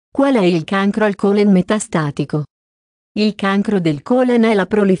Qual è il cancro al colon metastatico? Il cancro del colon è la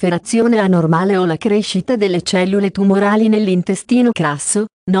proliferazione anormale o la crescita delle cellule tumorali nell'intestino grasso,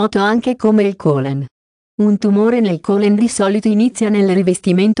 noto anche come il colon. Un tumore nel colon di solito inizia nel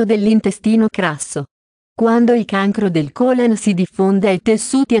rivestimento dell'intestino grasso. Quando il cancro del colon si diffonde ai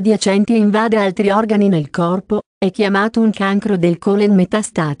tessuti adiacenti e invade altri organi nel corpo, è chiamato un cancro del colon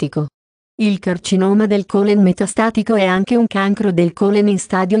metastatico. Il carcinoma del colon metastatico è anche un cancro del colon in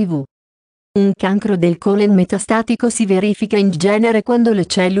stadio IV. Un cancro del colon metastatico si verifica in genere quando le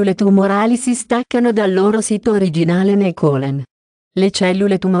cellule tumorali si staccano dal loro sito originale nel colon. Le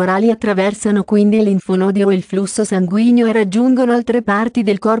cellule tumorali attraversano quindi il linfonodo o il flusso sanguigno e raggiungono altre parti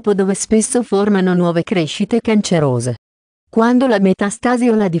del corpo dove spesso formano nuove crescite cancerose. Quando la metastasi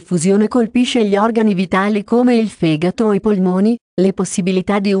o la diffusione colpisce gli organi vitali come il fegato o i polmoni, le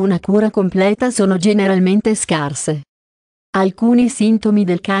possibilità di una cura completa sono generalmente scarse. Alcuni sintomi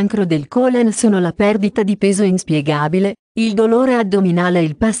del cancro del colon sono la perdita di peso inspiegabile, il dolore addominale e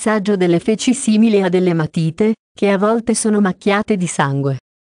il passaggio delle feci simili a delle matite, che a volte sono macchiate di sangue.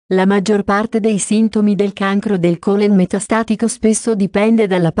 La maggior parte dei sintomi del cancro del colon metastatico spesso dipende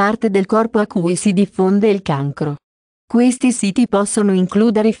dalla parte del corpo a cui si diffonde il cancro. Questi siti possono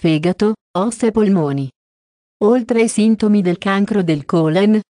includere fegato, ossa e polmoni. Oltre ai sintomi del cancro del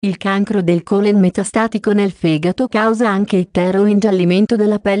colon, il cancro del colon metastatico nel fegato causa anche ittero o ingiallimento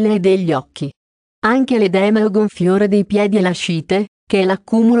della pelle e degli occhi. Anche l'edema o gonfiore dei piedi e l'ascite, che è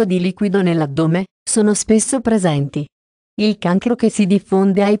l'accumulo di liquido nell'addome, sono spesso presenti. Il cancro che si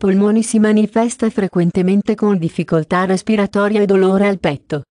diffonde ai polmoni si manifesta frequentemente con difficoltà respiratoria e dolore al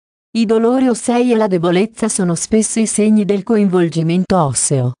petto. I dolori ossei e la debolezza sono spesso i segni del coinvolgimento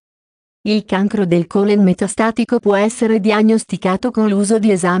osseo. Il cancro del colon metastatico può essere diagnosticato con l'uso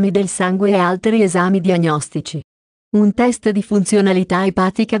di esami del sangue e altri esami diagnostici. Un test di funzionalità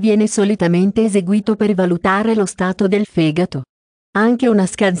epatica viene solitamente eseguito per valutare lo stato del fegato. Anche una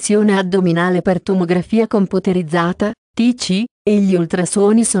scansione addominale per tomografia computerizzata, TC, e gli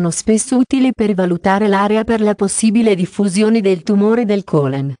ultrasuoni sono spesso utili per valutare l'area per la possibile diffusione del tumore del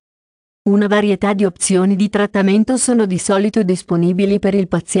colon. Una varietà di opzioni di trattamento sono di solito disponibili per il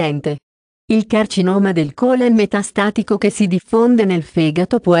paziente. Il carcinoma del colon metastatico che si diffonde nel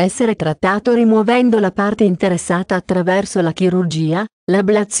fegato può essere trattato rimuovendo la parte interessata attraverso la chirurgia,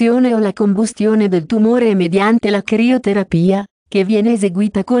 l'ablazione o la combustione del tumore e mediante la crioterapia, che viene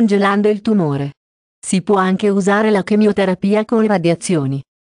eseguita congelando il tumore. Si può anche usare la chemioterapia con radiazioni.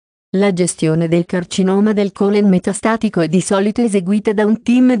 La gestione del carcinoma del colon metastatico è di solito eseguita da un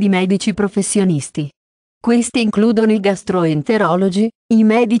team di medici professionisti. Questi includono i gastroenterologi, i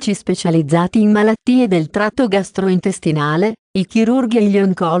medici specializzati in malattie del tratto gastrointestinale, i chirurghi e gli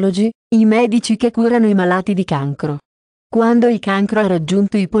oncologi, i medici che curano i malati di cancro. Quando il cancro ha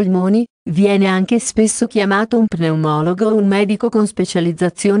raggiunto i polmoni, viene anche spesso chiamato un pneumologo o un medico con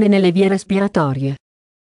specializzazione nelle vie respiratorie.